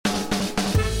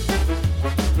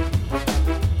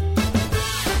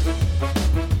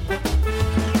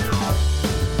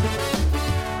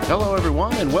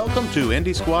and welcome to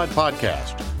Indie Squad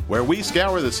Podcast, where we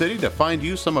scour the city to find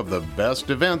you some of the best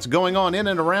events going on in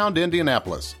and around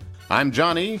Indianapolis. I'm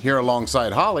Johnny, here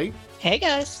alongside Holly. Hey,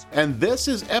 guys. And this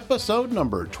is episode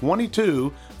number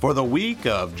 22 for the week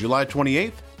of July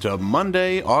 28th to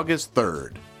Monday, August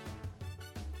 3rd.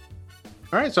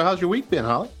 All right, so how's your week been,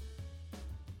 Holly?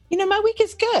 You know, my week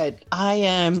is good.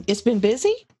 It's been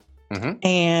busy,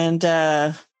 and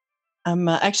I'm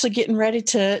actually getting ready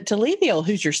to leave the old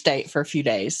Hoosier State for a few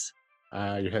days.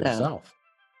 You're heading south.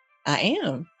 I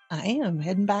am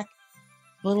heading back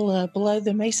a little below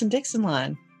the Mason-Dixon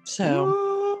line. So,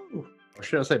 woo! Or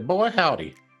should I say, boy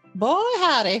howdy? Boy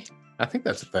howdy! I think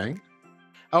that's a thing.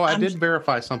 Oh, I did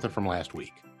verify something from last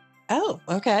week. Oh,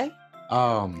 okay.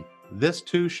 This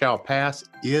too shall pass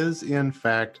is in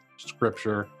fact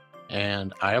scripture,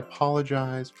 and I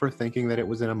apologize for thinking that it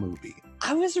was in a movie.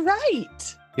 I was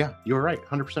right. Yeah, you were right.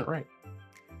 100% right.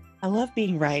 I love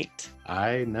being right.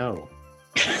 I know.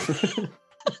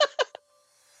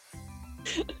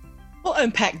 We'll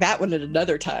unpack that one at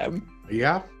another time.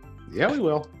 Yeah, we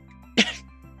will.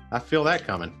 I feel that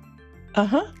coming.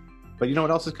 Uh-huh. But you know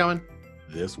what else is coming?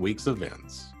 This week's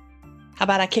events. How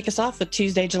about I kick us off with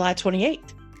Tuesday, July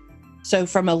 28th? So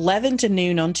from 11 to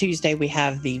noon on Tuesday, we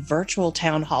have the virtual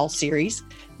town hall series,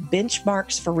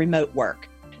 Benchmarks for Remote Work.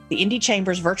 The Indy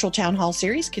Chamber's virtual town hall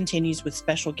series continues with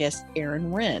special guest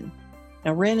Aaron Wren.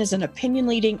 Now, Wren is an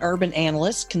opinion-leading urban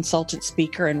analyst, consultant,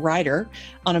 speaker, and writer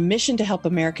on a mission to help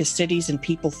America's cities and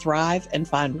people thrive and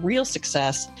find real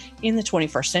success in the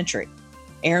 21st century.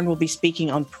 Aaron will be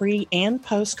speaking on pre- and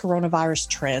post-coronavirus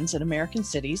trends in American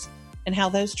cities and how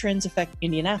those trends affect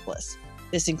Indianapolis.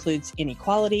 This includes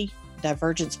inequality,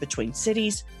 divergence between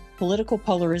cities, political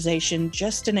polarization,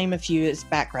 just to name a few as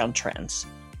background trends.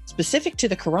 Specific to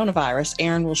the coronavirus,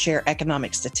 Aaron will share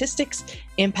economic statistics,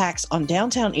 impacts on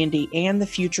downtown Indy, and the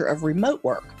future of remote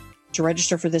work. To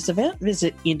register for this event,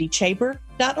 visit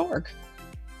indychamber.org.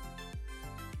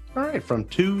 All right, from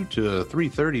 2 to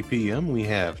 3:30 p.m., we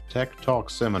have Tech Talk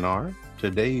Seminar,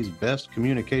 today's best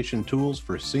communication tools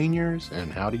for seniors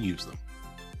and how to use them.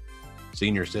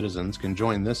 Senior citizens can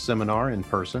join this seminar in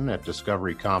person at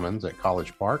Discovery Commons at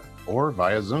College Park or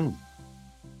via Zoom.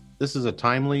 This is a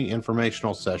timely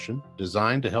informational session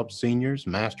designed to help seniors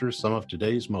master some of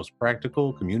today's most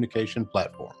practical communication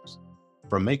platforms,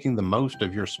 from making the most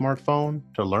of your smartphone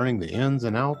to learning the ins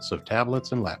and outs of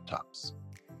tablets and laptops.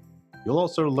 You'll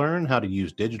also learn how to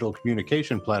use digital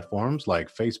communication platforms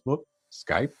like Facebook,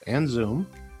 Skype, and Zoom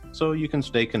so you can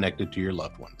stay connected to your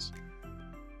loved ones.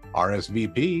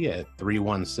 RSVP at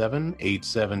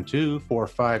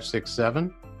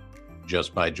 317-872-4567.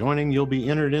 Just by joining, you'll be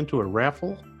entered into a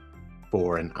raffle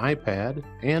for an iPad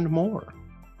and more.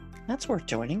 That's worth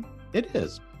joining. It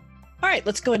is. All right,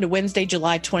 let's go into Wednesday,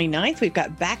 July 29th. We've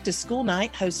got Back to School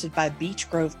Night hosted by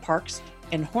Beech Grove Parks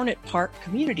and Hornet Park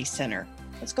Community Center.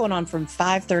 That's going on from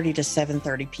 5:30 to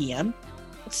 7:30 p.m.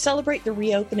 Let's celebrate the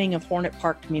reopening of Hornet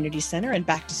Park Community Center and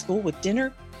back to school with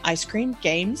dinner, ice cream,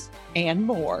 games, and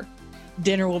more.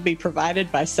 Dinner will be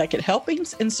provided by Second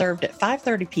Helpings and served at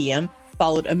 5:30 p.m.,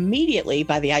 followed immediately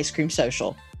by the ice cream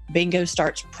social. Bingo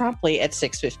starts promptly at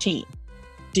 6:15.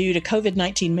 Due to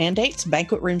COVID-19 mandates,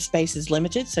 banquet room space is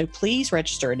limited, so please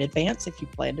register in advance if you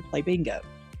plan to play bingo.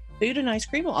 Food and ice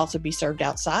cream will also be served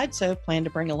outside, so plan to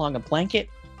bring along a blanket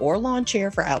or lawn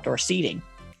chair for outdoor seating.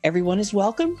 Everyone is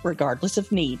welcome, regardless of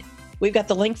need. We've got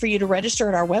the link for you to register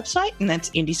at our website, and that's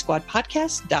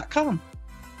indiesquadpodcast.com.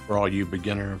 For all you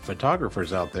beginner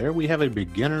photographers out there, we have a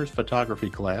beginner's photography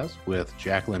class with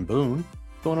Jacqueline Boone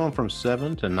going on from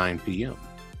 7 to 9 p.m.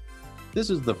 This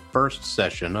is the first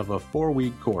session of a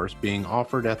 4-week course being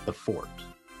offered at the Fort.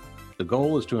 The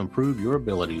goal is to improve your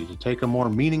ability to take a more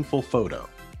meaningful photo.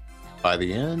 By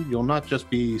the end, you'll not just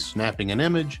be snapping an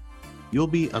image, you'll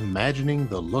be imagining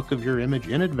the look of your image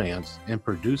in advance and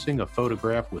producing a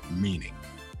photograph with meaning.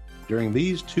 During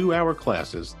these 2-hour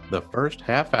classes, the first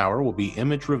half hour will be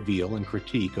image reveal and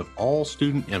critique of all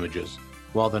student images,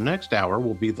 while the next hour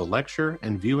will be the lecture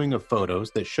and viewing of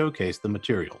photos that showcase the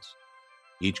materials.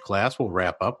 Each class will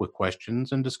wrap up with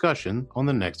questions and discussion on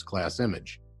the next class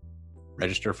image.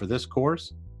 Register for this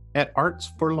course at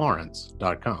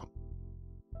artsforlawrence.com.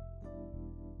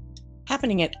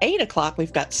 Happening at 8 o'clock,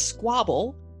 we've got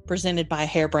Squabble, presented by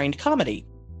Hairbrained Comedy.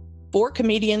 4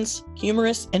 comedians,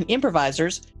 humorists, and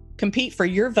improvisers compete for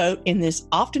your vote in this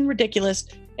often ridiculous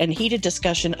and heated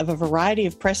discussion of a variety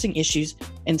of pressing issues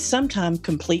and sometimes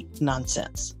complete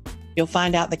nonsense. You'll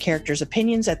find out the characters'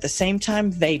 opinions at the same time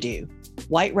they do.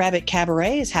 White Rabbit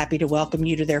Cabaret is happy to welcome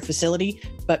you to their facility,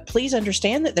 but please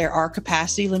understand that there are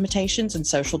capacity limitations and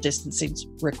social distancing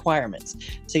requirements.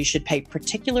 So you should pay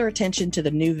particular attention to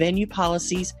the new venue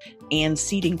policies and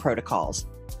seating protocols.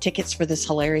 Tickets for this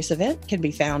hilarious event can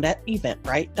be found at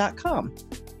eventbrite.com.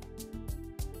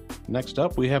 Next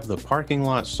up, we have the Parking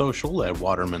Lot Social at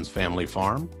Waterman's Family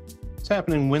Farm. It's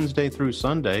happening Wednesday through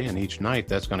Sunday, and each night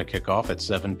that's going to kick off at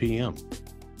 7 p.m.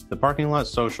 The Parking Lot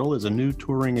Social is a new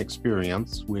touring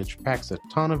experience which packs a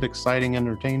ton of exciting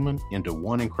entertainment into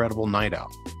one incredible night out.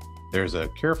 There's a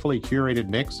carefully curated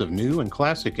mix of new and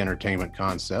classic entertainment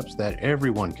concepts that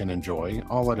everyone can enjoy,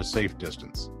 all at a safe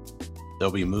distance.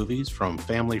 There'll be movies from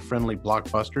family-friendly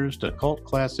blockbusters to cult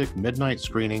classic midnight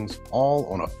screenings, all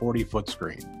on a 40-foot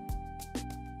screen.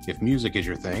 If music is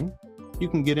your thing, you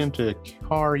can get into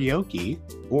karaoke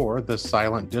or the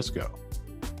silent disco.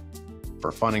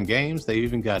 For fun and games, they've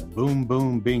even got Boom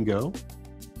Boom Bingo,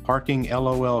 parking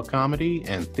LOL comedy,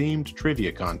 and themed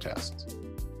trivia contests.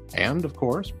 And, of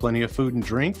course, plenty of food and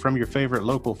drink from your favorite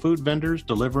local food vendors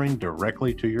delivering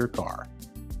directly to your car.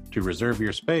 To reserve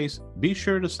your space, be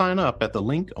sure to sign up at the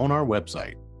link on our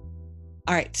website.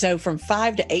 All right, so from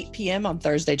 5 to 8 p.m. on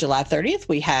Thursday, July 30th,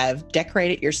 we have Decorate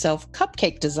It Yourself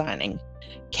Cupcake Designing.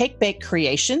 Cake Bake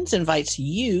Creations invites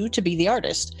you to be the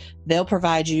artist. They'll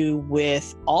provide you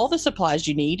with all the supplies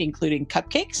you need, including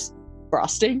cupcakes,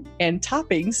 frosting, and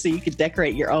toppings so you can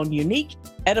decorate your own unique,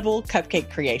 edible cupcake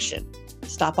creation.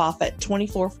 Stop off at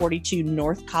 2442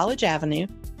 North College Avenue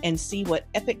and see what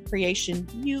epic creation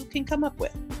you can come up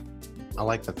with. I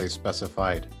like that they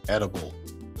specified edible.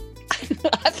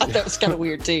 I thought that was kind of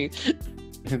weird too.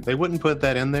 They wouldn't put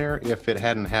that in there if it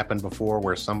hadn't happened before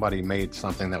where somebody made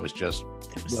something that was just,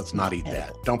 let's not eat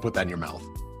that. Don't put that in your mouth.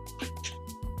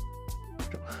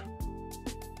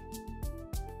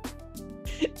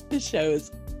 This show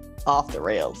is off the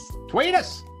rails. Tweet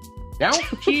us!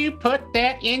 Don't you put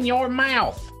that in your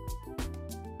mouth.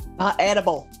 Not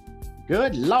edible.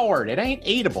 Good Lord, it ain't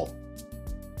eatable.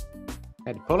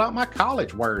 Had to pull out my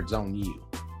college words on you.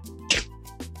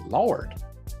 Lord.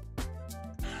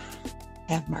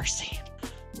 Have mercy.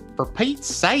 For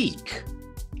Pete's sake.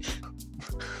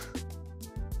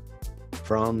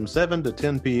 From 7 to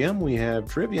 10 p.m., we have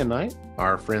Trivia Night.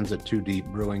 Our friends at Too Deep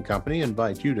Brewing Company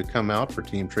invite you to come out for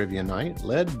Team Trivia Night,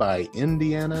 led by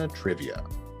Indiana Trivia.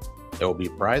 There will be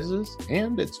prizes,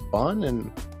 and it's fun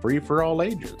and free for all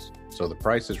ages. So the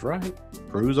price is right.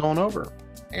 Cruise on over.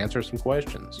 Answer some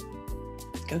questions.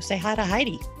 Go say hi to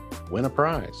Heidi. Win a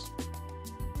prize.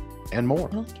 And more.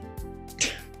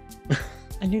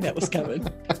 I knew that was coming.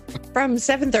 From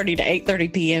 7:30 to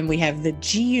 8:30 p.m., we have the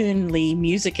Ji-Yoon Lee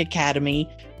Music Academy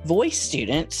voice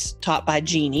students taught by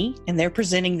Jeannie, and they're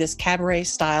presenting this cabaret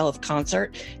style of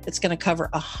concert that's going to cover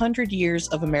 100 years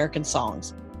of American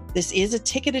songs. This is a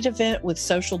ticketed event with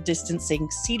social distancing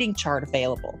seating chart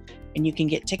available, and you can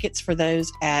get tickets for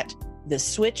those at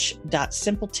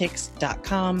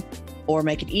theswitch.simpletix.com, or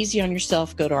make it easy on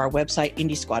yourself. Go to our website,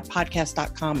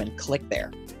 indiesquadpodcast.com, and click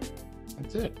there.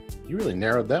 That's it. You really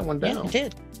narrowed that one down. Yeah, I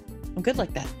did. I'm good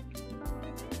like that.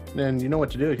 And you know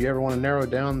what to do if you ever want to narrow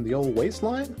down the old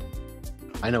waistline?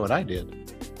 I know what I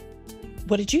did.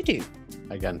 What did you do?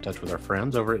 I got in touch with our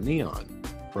friends over at Neon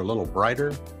for a little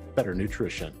brighter, better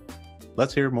nutrition.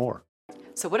 Let's hear more.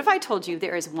 So what if I told you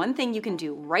there is one thing you can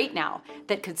do right now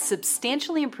that could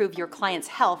substantially improve your client's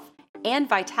health and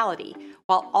vitality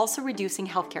while also reducing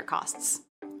healthcare costs?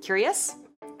 Curious?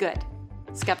 Good.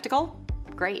 Skeptical?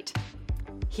 Great.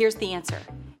 Here's the answer.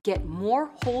 Get more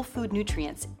whole food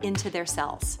nutrients into their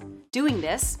cells. Doing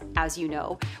this, as you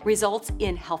know, results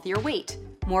in healthier weight,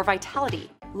 more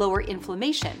vitality, lower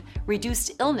inflammation,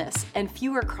 reduced illness, and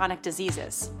fewer chronic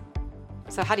diseases.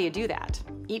 So how do you do that?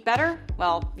 Eat better?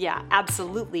 Well, yeah,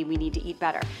 absolutely we need to eat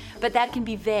better. But that can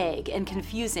be vague and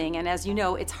confusing, and as you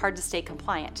know, it's hard to stay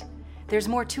compliant. There's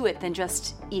more to it than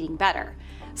just eating better.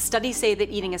 Studies say that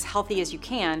eating as healthy as you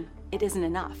can, it isn't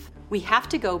enough. We have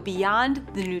to go beyond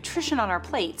the nutrition on our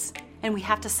plates, and we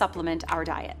have to supplement our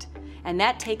diet. And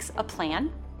that takes a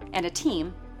plan, and a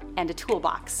team, and a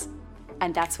toolbox.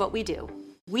 And that's what we do.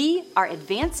 We are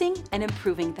advancing and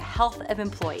improving the health of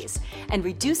employees and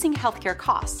reducing healthcare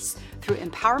costs through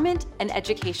empowerment and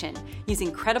education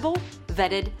using credible,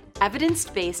 vetted,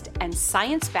 evidence-based, and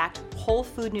science-backed whole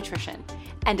food nutrition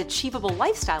and achievable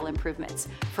lifestyle improvements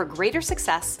for greater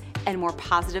success and more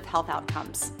positive health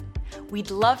outcomes.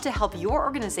 We'd love to help your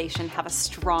organization have a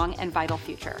strong and vital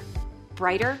future.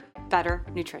 Brighter, better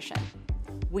nutrition.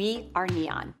 We are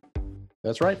Neon.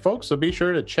 That's right, folks. So be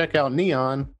sure to check out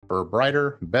Neon for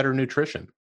brighter, better nutrition.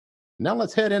 Now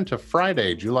let's head into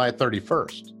Friday, July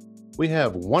 31st. we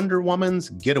have Wonder Woman's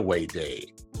Getaway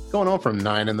Day, going on from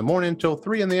 9 in the morning till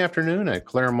 3 in the afternoon at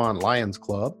Claremont Lions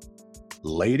Club.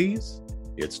 Ladies,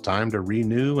 it's time to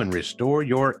renew and restore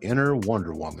your inner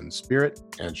Wonder Woman spirit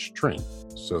and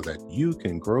strength so that you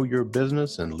can grow your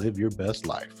business and live your best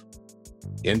life.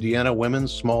 Indiana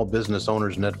Women's Small Business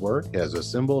Owners Network has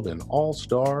assembled an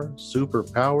all-star,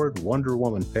 super-powered Wonder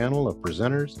Woman panel of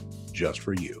presenters just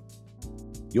for you.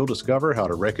 You'll discover how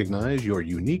to recognize your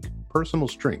unique personal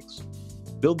strengths,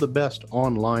 build the best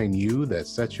online you that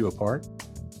sets you apart,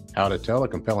 how to tell a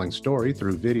compelling story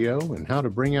through video, and how to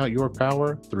bring out your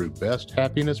power through best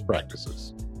happiness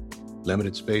practices.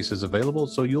 Limited space is available,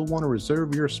 so you'll want to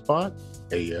reserve your spot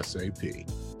ASAP.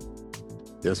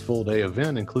 This full-day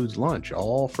event includes lunch,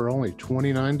 all for only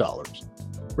 $29.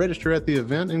 Register at the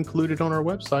event included on our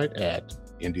website at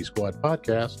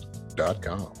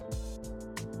indiesquadpodcast.com.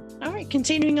 All right,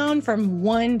 continuing on from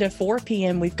 1 to 4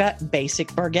 p.m., we've got Basic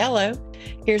Bargello.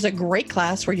 Here's a great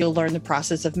class where you'll learn the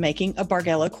process of making a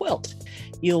Bargello quilt.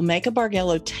 You'll make a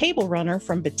Bargello table runner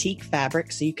from batik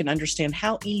fabric so you can understand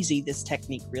how easy this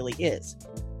technique really is.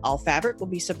 All fabric will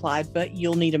be supplied, but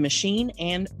you'll need a machine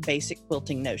and basic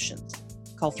quilting notions.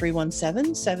 Call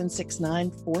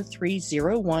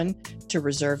 317-769-4301 to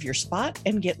reserve your spot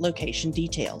and get location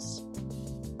details.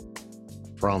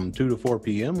 From 2 to 4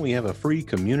 p.m., we have a free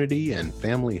community and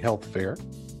family health fair.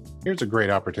 Here's a great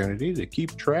opportunity to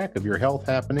keep track of your health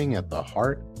happening at the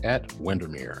Heart at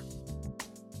Windermere.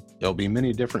 There'll be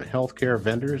many different healthcare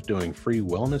vendors doing free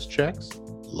wellness checks,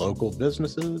 local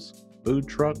businesses, food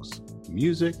trucks,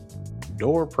 music,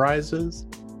 door prizes,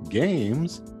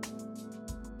 games,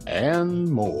 and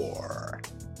more.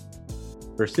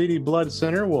 Versiti Blood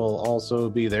Center will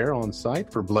also be there on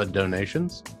site for blood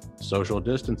donations. Social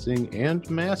distancing and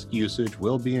mask usage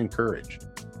will be encouraged.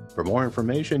 For more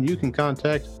information, you can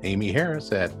contact Amy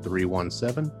Harris at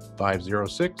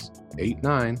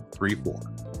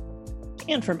 317-506-8934.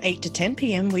 And from 8 to 10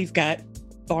 p.m., we've got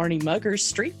Barney Mugger's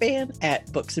Street Band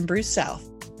at Books and Brews South.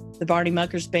 The Barney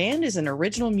Muggers Band is an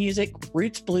original music,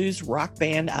 roots blues rock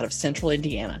band out of central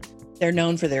Indiana. They're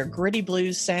known for their gritty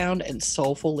blues sound and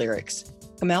soulful lyrics.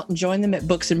 Come out and join them at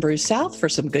Books and Brews South for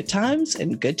some good times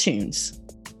and good tunes.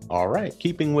 All right,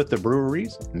 keeping with the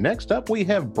breweries, next up we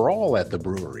have Brawl at the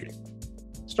Brewery.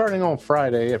 Starting on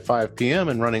Friday at 5 p.m.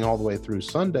 and running all the way through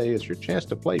Sunday is your chance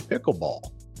to play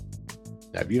pickleball.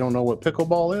 Now, if you don't know what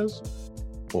pickleball is,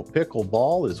 well,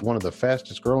 pickleball is one of the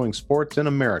fastest growing sports in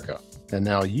America, and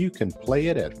now you can play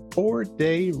it at 4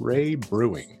 Day Ray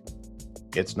Brewing.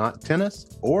 It's not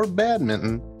tennis or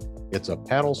badminton, it's a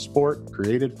paddle sport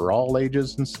created for all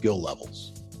ages and skill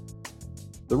levels.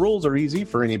 The rules are easy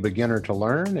for any beginner to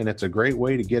learn, and it's a great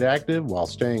way to get active while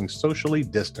staying socially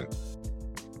distant.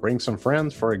 Bring some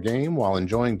friends for a game while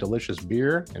enjoying delicious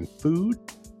beer and food,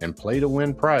 and play to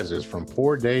win prizes from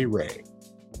 4 Day Ray.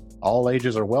 All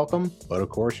ages are welcome, but of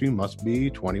course you must be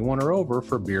 21 or over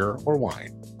for beer or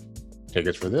wine.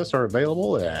 Tickets for this are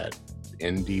available at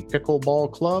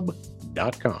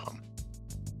indiepickleballclub.com.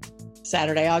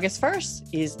 Saturday, August 1st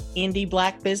is Indie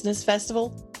Black Business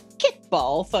Festival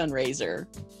Kickball Fundraiser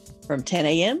from 10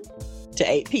 a.m. to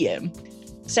 8 p.m.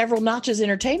 Several Notches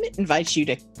Entertainment invites you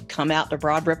to come out to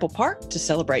Broad Ripple Park to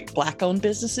celebrate Black-owned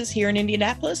businesses here in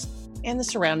Indianapolis and the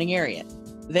surrounding area.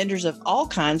 Vendors of all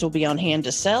kinds will be on hand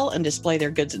to sell and display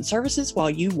their goods and services while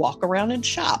you walk around and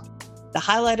shop. The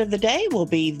highlight of the day will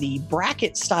be the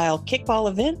bracket-style kickball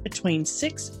event between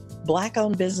 6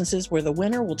 Black-owned businesses where the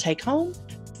winner will take home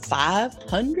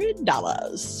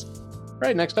 $500.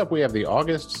 Right, next up we have the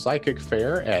August Psychic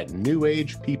Fair at New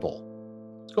Age People.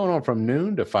 It's going on from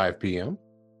noon to 5 p.m.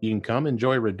 You can come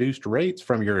enjoy reduced rates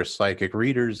from your psychic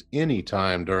readers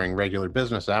anytime during regular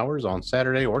business hours on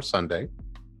Saturday or Sunday.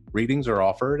 Readings are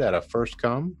offered at a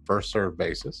first-come, first-served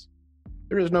basis.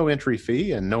 There is no entry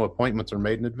fee and no appointments are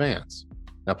made in advance.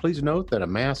 Now, please note that a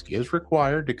mask is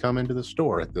required to come into the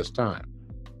store at this time.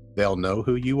 They'll know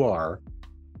who you are.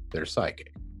 They're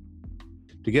psychic.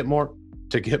 To get more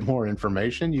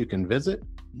information, you can visit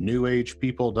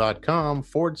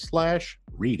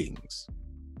newagepeople.com/readings.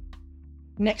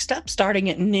 Next up, starting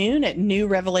at noon at New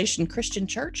Revelation Christian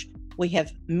Church, we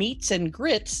have Meats and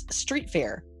Grits Street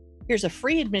Fair. Here's a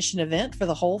free admission event for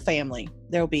the whole family.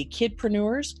 There will be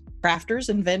kidpreneurs, crafters,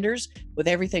 and vendors with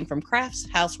everything from crafts,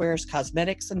 housewares,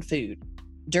 cosmetics, and food.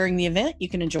 During the event, you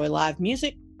can enjoy live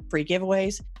music, free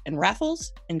giveaways, and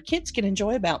raffles, and kids can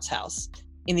enjoy a bounce house.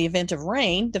 In the event of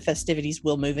rain, the festivities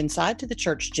will move inside to the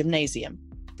church gymnasium.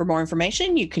 For more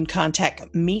information, you can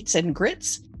contact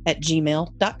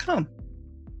meatsandgrits@gmail.com.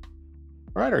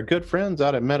 All right, our good friends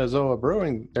out at Metazoa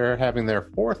Brewing, they're having their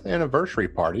 4th anniversary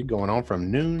party going on from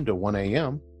noon to 1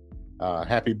 a.m.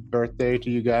 Happy birthday to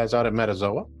you guys out at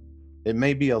Metazoa. It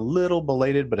may be a little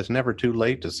belated, but it's never too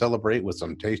late to celebrate with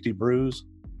some tasty brews,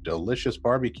 delicious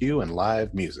barbecue, and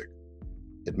live music.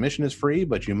 Admission is free,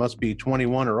 but you must be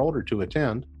 21 or older to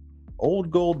attend.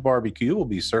 Old Gold Barbecue will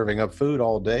be serving up food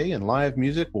all day, and live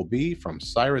music will be from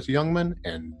Cyrus Youngman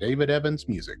and David Evans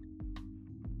Music.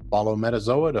 Follow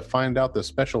Metazoa to find out the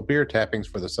special beer tappings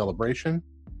for the celebration.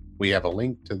 We have a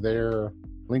link to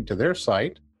their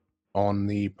site on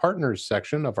the partners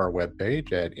section of our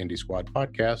webpage at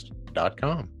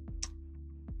indiesquadpodcast.com.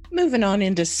 Moving on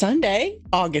into Sunday,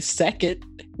 August 2nd,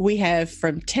 we have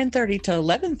from 10:30 to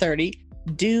 11:30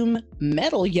 Doom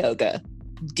Metal Yoga.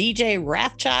 DJ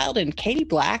Wrathchild and Katie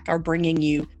Black are bringing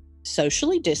you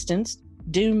socially distanced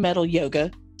Doom Metal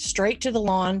Yoga straight to the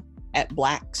lawn at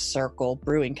Black Circle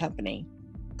Brewing Company.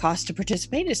 Cost to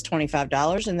participate is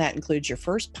 $25, and that includes your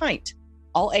first pint.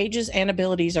 All ages and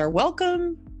abilities are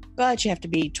welcome, but you have to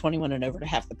be 21 and over to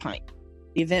have the pint.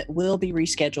 The event will be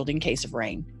rescheduled in case of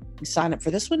rain. You sign up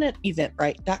for this one at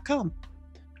eventbrite.com.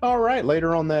 All right,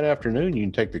 later on that afternoon, you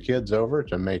can take the kids over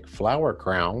to make flower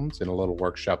crowns in a little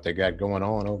workshop they got going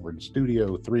on over in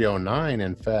Studio 309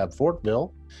 in Fab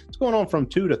Fortville. It's going on from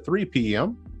 2 to 3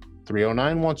 p.m.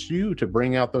 309 wants you to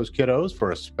bring out those kiddos for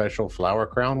a special flower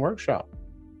crown workshop.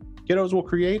 Kiddos will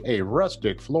create a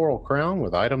rustic floral crown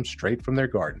with items straight from their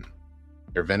garden.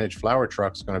 Their vintage flower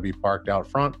truck's going to be parked out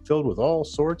front, filled with all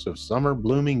sorts of summer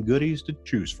blooming goodies to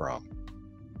choose from.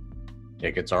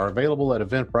 Tickets are available at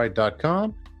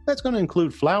eventbrite.com. That's going to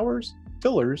include flowers,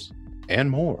 fillers,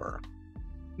 and more.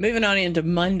 Moving on into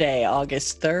Monday,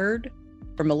 August 3rd.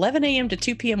 From 11 a.m. to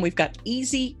 2 p.m., we've got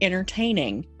Easy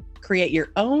Entertaining. Create your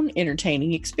own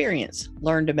entertaining experience.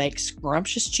 Learn to make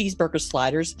scrumptious cheeseburger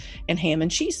sliders and ham and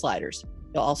cheese sliders.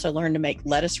 You'll also learn to make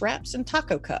lettuce wraps and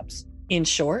taco cups. In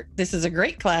short, this is a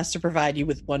great class to provide you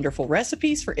with wonderful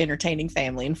recipes for entertaining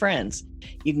family and friends.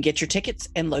 You can get your tickets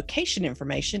and location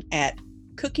information at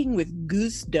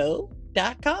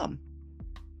cookingwithgusto.com.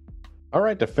 All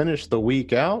right, to finish the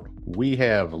week out, we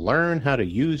have Learn How to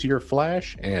Use Your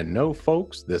Flash, and no,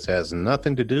 folks, this has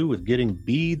nothing to do with getting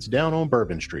beads down on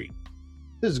Bourbon Street.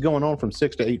 This is going on from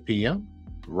 6 to 8 p.m.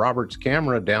 Roberts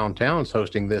Camera downtown is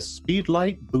hosting this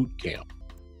Speedlight Boot Camp.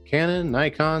 Canon,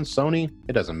 Nikon, Sony,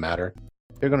 it doesn't matter.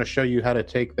 They're going to show you how to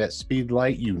take that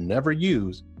Speedlight you never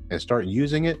use and start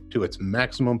using it to its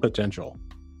maximum potential.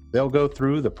 They'll go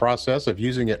through the process of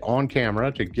using it on camera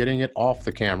to getting it off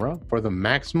the camera for the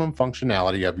maximum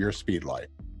functionality of your Speedlight.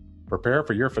 Prepare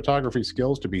for your photography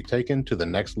skills to be taken to the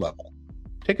next level.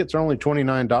 Tickets are only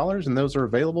 $29, and those are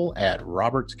available at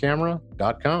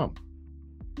robertscamera.com.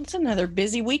 It's another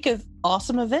busy week of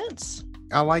awesome events.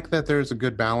 I like that there's a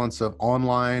good balance of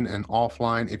online and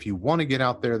offline. If you want to get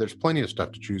out there, there's plenty of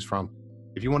stuff to choose from.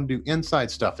 If you want to do inside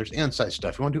stuff, there's inside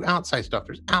stuff. If you want to do outside stuff,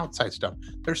 there's outside stuff.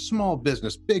 There's small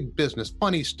business, big business,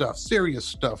 funny stuff, serious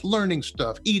stuff, learning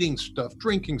stuff, eating stuff,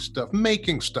 drinking stuff,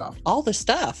 making stuff. All the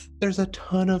stuff. There's a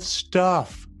ton of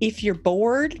stuff. If you're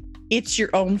bored, it's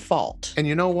your own fault. And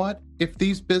you know what? If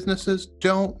these businesses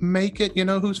don't make it, you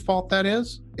know whose fault that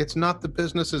is? It's not the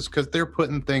businesses, because they're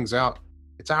putting things out.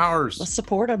 It's ours. Let's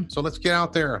support them. So let's get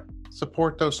out there.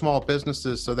 Support those small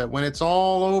businesses so that when it's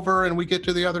all over and we get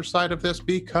to the other side of this,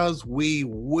 because we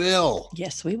will.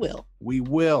 Yes, we will. We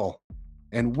will.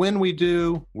 And when we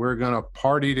do, we're going to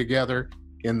party together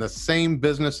in the same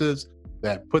businesses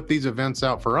that put these events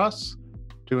out for us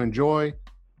to enjoy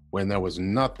when there was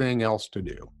nothing else to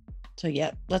do. So,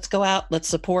 yeah, let's go out. Let's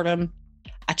support them.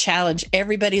 I challenge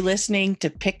everybody listening to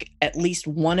pick at least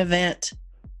one event.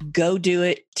 Go do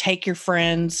it. Take your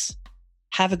friends.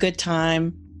 Have a good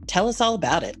time. Tell us all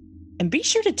about it. And be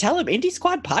sure to tell them Indie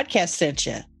Squad Podcast sent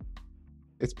you.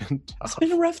 It's been tough. It's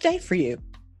been a rough day for you.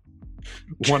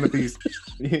 One of these,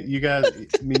 you guys, I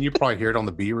mean, you probably hear it on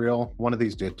the B-reel. One of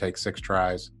these did take 6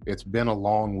 tries. It's been a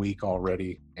long week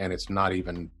already, and it's not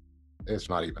even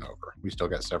over. We still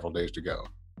got several days to go.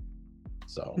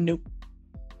 So nope.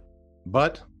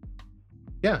 But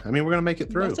yeah, I mean, we're gonna make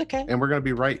it through. That's okay. And we're gonna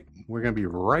be right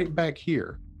back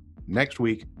here next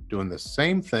week doing the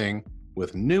same thing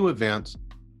with new events,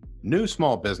 new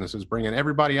small businesses, bringing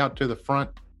everybody out to the front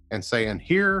and saying,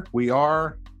 here we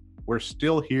are, we're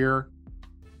still here.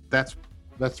 That's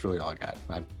really all I got.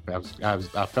 I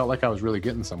felt like I was really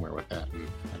getting somewhere with that.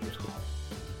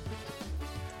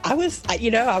 I was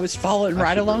following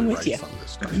right along with you. Some of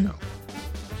this stuff,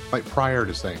 like prior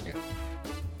to saying it.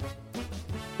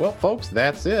 Well, folks,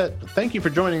 that's it. Thank you for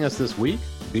joining us this week.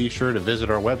 Be sure to visit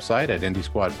our website at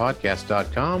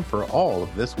indiesquadpodcast.com for all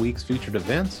of this week's featured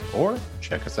events, or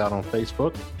check us out on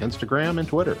Facebook, Instagram, and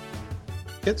Twitter.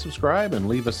 Hit subscribe and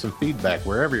leave us some feedback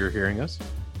wherever you're hearing us.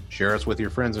 Share us with your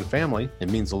friends and family. It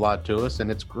means a lot to us, and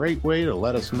it's a great way to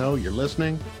let us know you're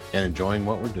listening and enjoying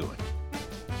what we're doing.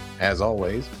 As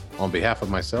always, on behalf of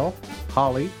myself,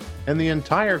 Holly, and the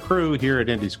entire crew here at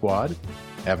Indie Squad,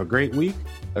 have a great week,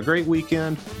 a great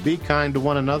weekend, be kind to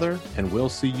one another, and we'll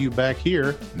see you back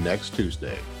here next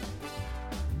Tuesday.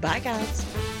 Bye, guys.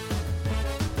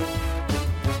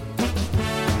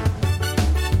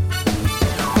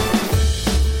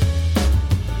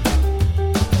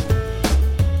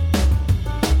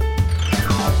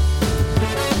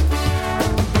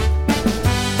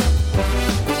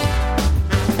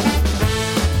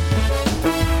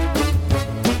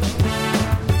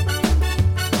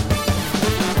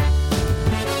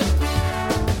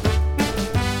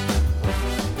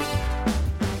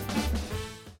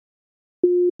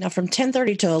 Now, from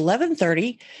 10:30 to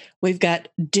 11:30, we've got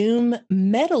Doom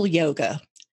Metal Yoga.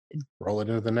 Roll it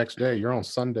into the next day. You're on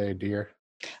Sunday, dear.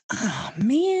 Oh,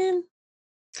 man.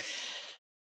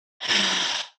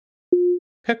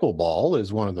 Pickleball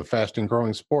is one of the fastest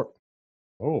growing sport.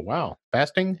 Oh, wow.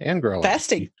 Fasting and growing.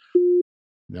 Fasting.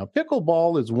 Now,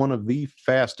 pickleball is one of the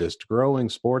fastest growing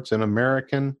sports in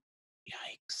American.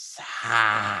 Yikes.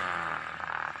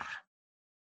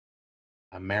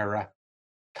 America,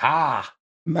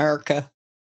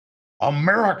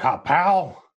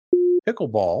 pal.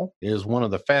 Pickleball is one of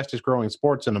the fastest growing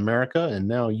sports in America, and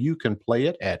now you can play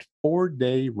it at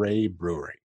 4-Day Ray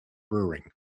Brewery.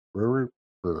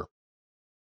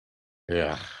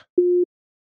 Yeah.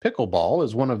 Pickleball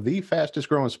is one of the fastest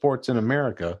growing sports in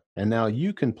America, and now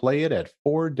you can play it at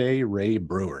 4-Day Ray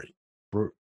Brewery.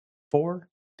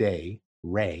 4-Day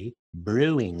Ray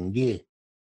Brewing.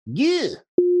 Yeah.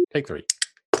 Take 3.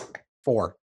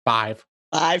 4. 5.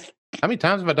 5. How many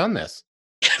times have I done this?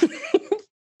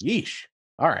 Yeesh.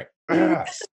 All right.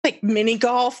 This is like mini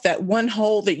golf, that one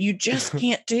hole that you just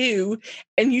can't do,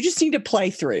 and you just need to play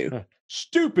through.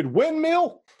 Stupid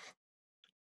windmill.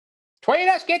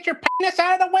 Tweetus, get your penis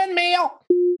out of the windmill.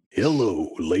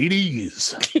 Hello,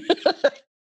 ladies.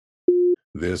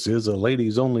 This is a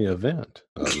ladies only event.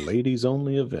 A ladies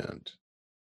only event.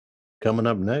 Coming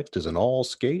up next is an all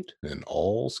skate and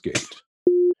all skate.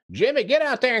 Jimmy, get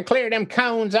out there and clear them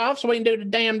cones off so we can do the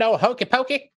damned old hokey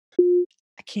pokey.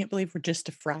 I can't believe we're just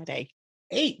a Friday.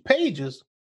 8 pages?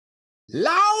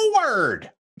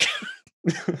 Lord!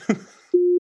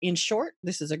 In short,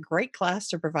 this is a great class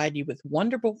to provide you with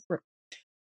wonderful...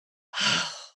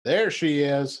 There she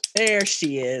is. There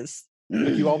she is.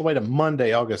 Took you all the way to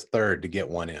Monday, August 3rd to get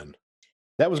one in.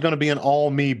 That was going to be an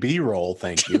all-me B-roll,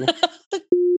 thank you.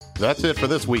 That's it for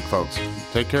this week, folks.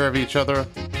 Take care of each other,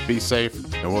 be safe,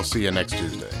 and we'll see you next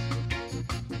Tuesday.